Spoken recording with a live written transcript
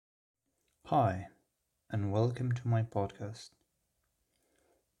Hi, and welcome to my podcast.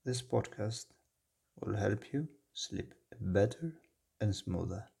 This podcast will help you sleep better and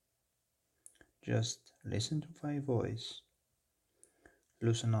smoother. Just listen to my voice,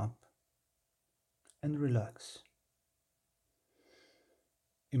 loosen up, and relax.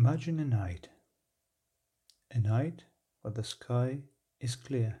 Imagine a night where the sky is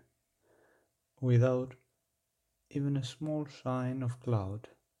clear, without even a small sign of cloud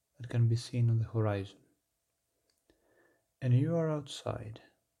that can be seen on the horizon. And you are outside,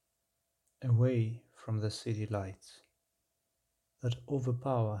 away from the city lights that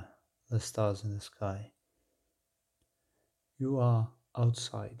overpower the stars in the sky. You are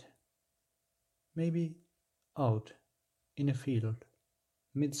outside, maybe out in a field,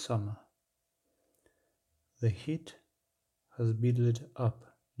 midsummer. The heat has built up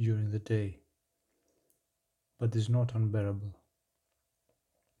during the day, but is not unbearable.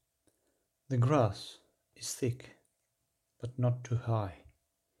 The grass is thick, but not too high.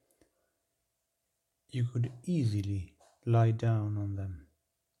 You could easily lie down on them,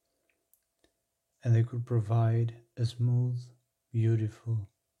 and they could provide a smooth, beautiful,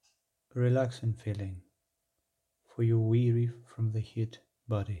 relaxing feeling for your weary from the heat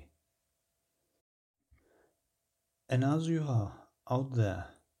body. And as you are out there,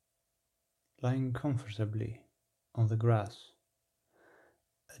 lying comfortably on the grass,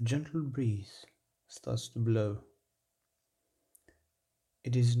 a gentle breeze starts to blow.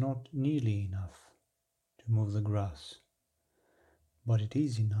 It is not nearly enough to move the grass, but it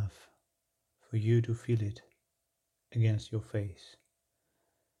is enough for you to feel it against your face.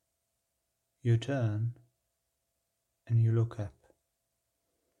 You turn and you look up,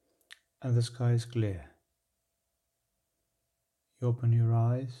 and the sky is clear. You open your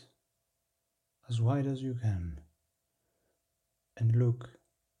eyes as wide as you can and look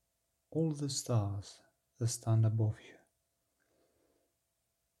all the stars that stand above you.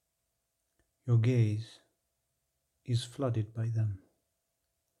 Your gaze is flooded by them,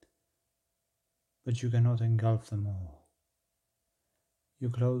 but you cannot engulf them all. You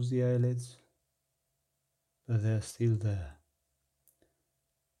close the eyelids, but they are still there,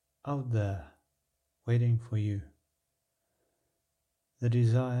 out there, waiting for you. The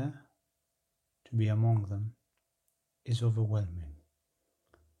desire to be among them is overwhelming.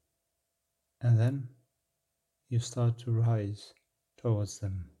 And then you start to rise towards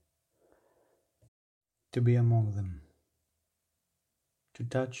them, to be among them, to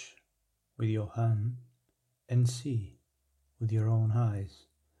touch with your hand and see with your own eyes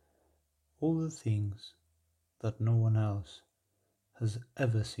all the things that no one else has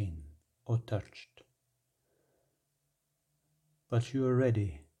ever seen or touched. But you are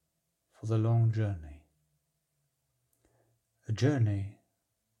ready for the long journey, a journey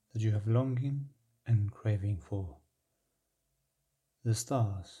that you have longing and craving for, the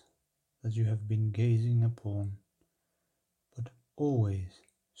stars that you have been gazing upon, but always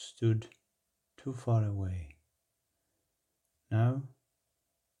stood too far away, now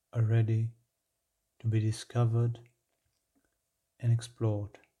are ready to be discovered and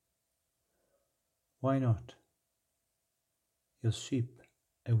explored. Why not? Your ship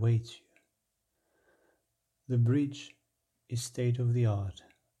awaits you. The bridge is state of the art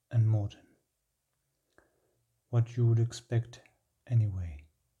and modern, what you would expect anyway.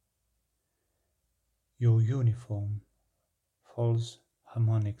 Your uniform falls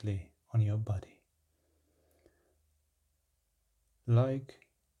harmonically on your body, like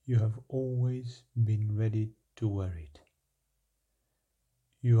you have always been ready to wear it.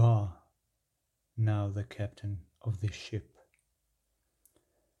 You are now the captain of this ship,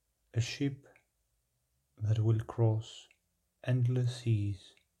 a ship that will cross endless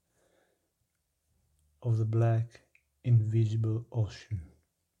seas of the black, invisible ocean,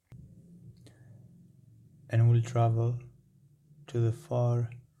 and will travel to the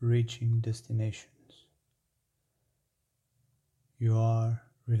far-reaching destinations. You are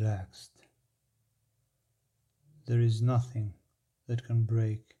relaxed. There is nothing that can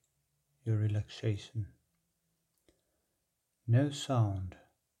break your relaxation. No sound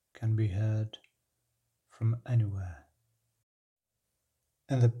can be heard from anywhere,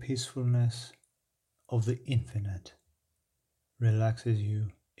 and the peacefulness of the infinite relaxes you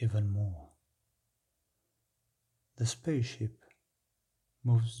even more. The spaceship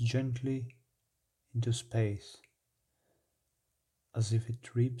moves gently into space as if it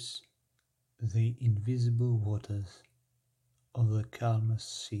trips the invisible waters of the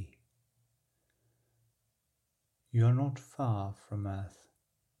calmest sea. You are not far from Earth,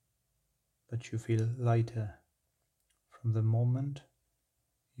 but you feel lighter from the moment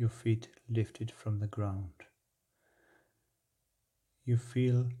your feet lifted from the ground. You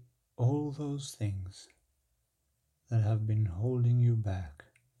feel all those things that have been holding you back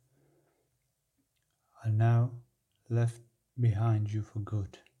are now left behind you for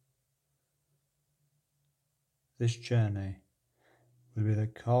good. This journey will be the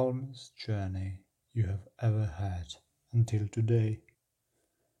calmest journey you have ever had until today.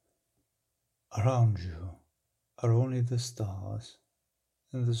 Around you are only the stars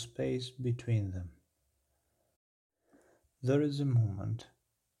and the space between them. There is a moment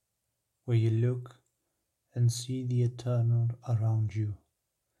where you look and see the eternal around you,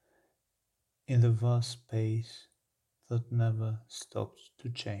 in the vast space that never stops to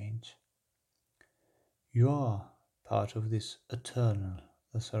change. You are part of this eternal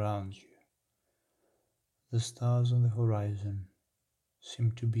that surrounds you. The stars on the horizon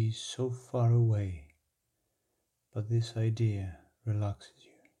seem to be so far away, but this idea relaxes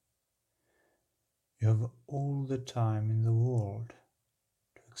you. You have all the time in the world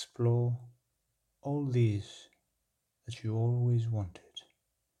to explore all these that you always wanted.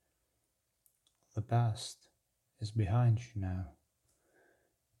 The past is behind you now,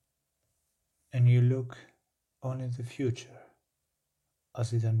 and you look on at the future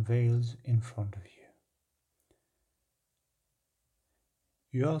as it unveils in front of you.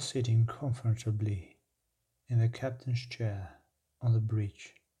 You are sitting comfortably in the captain's chair on the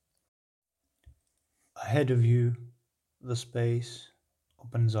bridge. Ahead of you, the space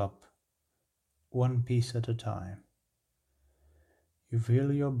opens up, one piece at a time. You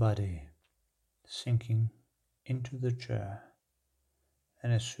feel your body sinking into the chair,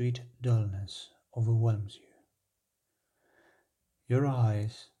 and a sweet dullness overwhelms you. Your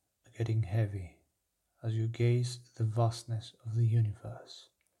eyes are getting heavy as you gaze at the vastness of the universe.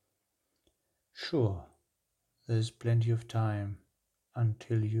 Sure, there is plenty of time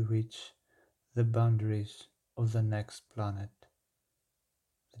until you reach the boundaries of the next planet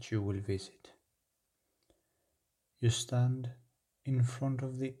that you will visit. You stand in front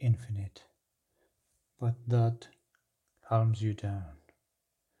of the infinite, but that calms you down.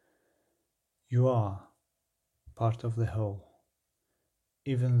 You are part of the whole,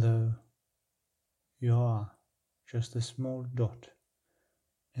 even though you are just a small dot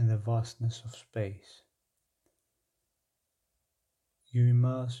in the vastness of space. You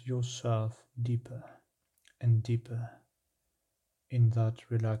immerse yourself deeper and deeper in that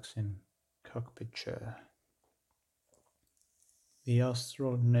relaxing cockpit chair. The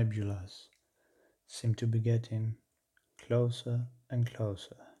astral nebulas seem to be getting closer and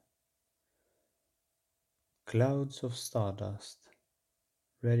closer. Clouds of stardust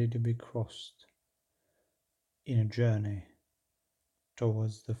ready to be crossed in a journey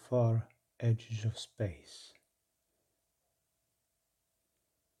towards the far edges of space.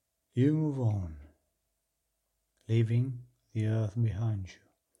 You move on, leaving the earth behind you,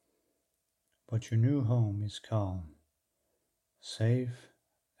 but your new home is calm, safe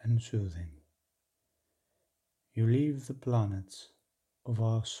and soothing. You leave the planets of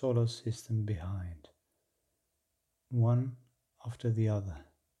our solar system behind, one after the other.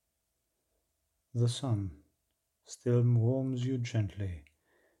 The sun still warms you gently,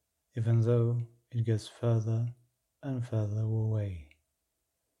 even though it gets further and further away.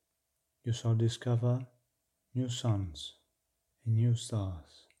 You shall discover new suns and new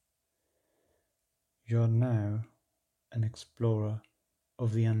stars. You are now an explorer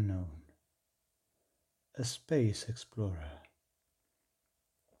of the unknown, a space explorer.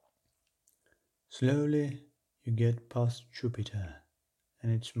 Slowly you get past Jupiter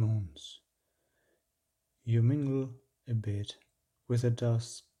and its moons. You mingle a bit with the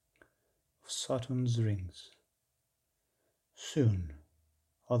dust of Saturn's rings. Soon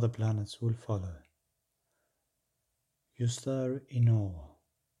other planets will follow. You stare in awe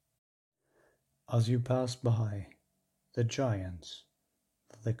as you pass by the giants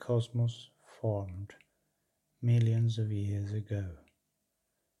that the cosmos formed millions of years ago.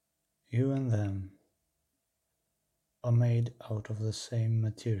 You and them are made out of the same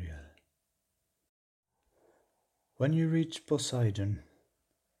material. When you reach Poseidon,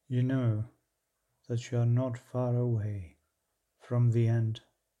 you know that you are not far away from the end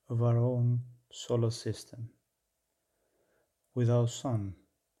of our own solar system, with our sun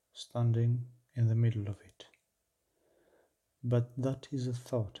standing in the middle of it. But that is a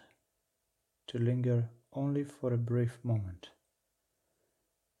thought to linger only for a brief moment.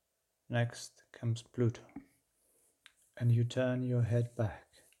 Next comes Pluto, and you turn your head back.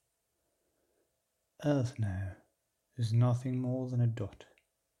 Earth now is nothing more than a dot.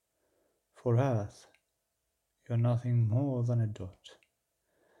 For Earth, you are nothing more than a dot.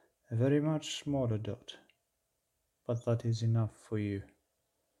 a very much smaller dot, but that is enough for you.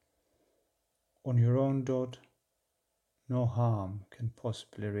 On your own dot, no harm can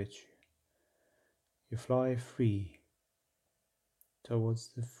possibly reach you. You fly free towards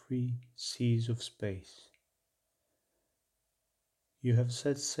the free seas of space. You have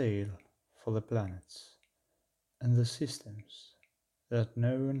set sail for the planets and the systems that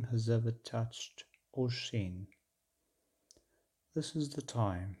no one has ever touched or seen. This is the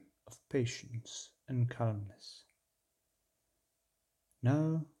time of patience and calmness.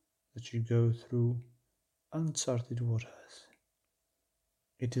 Now that you go through uncharted waters,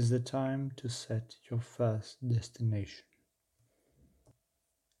 it is the time to set your first destination.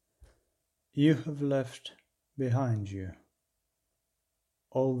 You have left behind you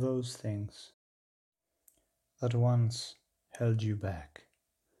all those things that once held you back,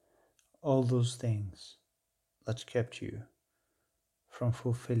 all those things that kept you from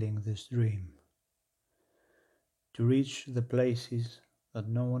fulfilling this dream, to reach the places that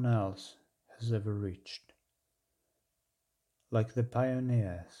no one else has ever reached, like the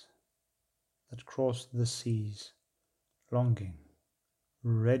pioneers that crossed the seas, longing,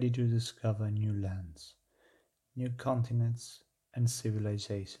 ready to discover new lands, new continents and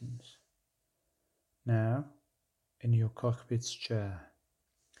civilizations. Now, in your cockpit's chair,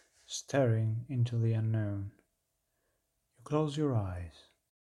 staring into the unknown, you close your eyes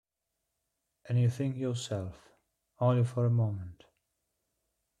and you think yourself, only for a moment,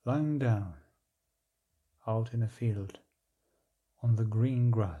 lying down out in a field on the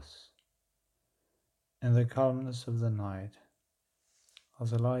green grass, in the calmness of the night,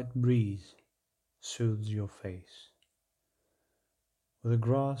 as a light breeze soothes your face, with the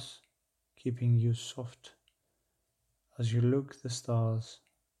grass keeping you soft as you look the stars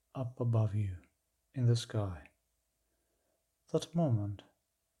up above you in the sky. That moment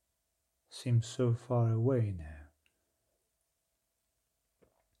seems so far away now,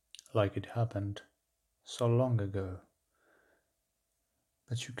 like it happened so long ago,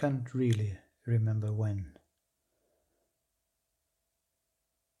 but you can't really remember when.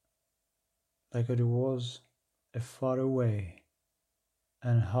 Like it was a far away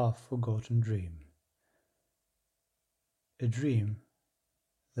and half forgotten dream, a dream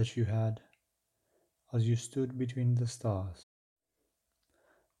that you had as you stood between the stars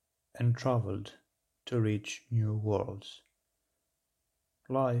and traveled to reach new worlds.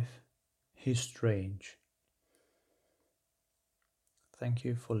 Life is strange. Thank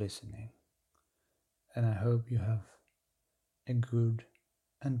you for listening, and I hope you have a good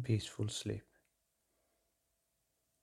and peaceful sleep.